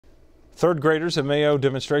Third graders at Mayo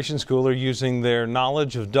Demonstration School are using their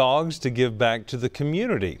knowledge of dogs to give back to the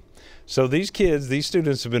community. So these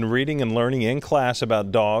students have been reading and learning in class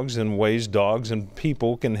about dogs and ways dogs and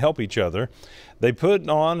people can help each other. They put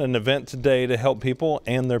on an event today to help people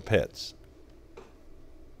and their pets.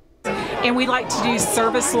 And we like to do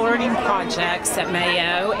service learning projects at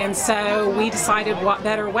Mayo, and so we decided what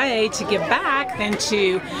better way to give back than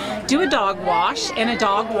to do a dog wash and a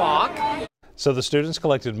dog walk. So the students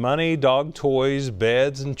collected money, dog toys,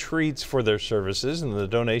 beds, and treats for their services, and the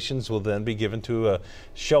donations will then be given to a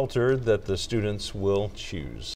shelter that the students will choose.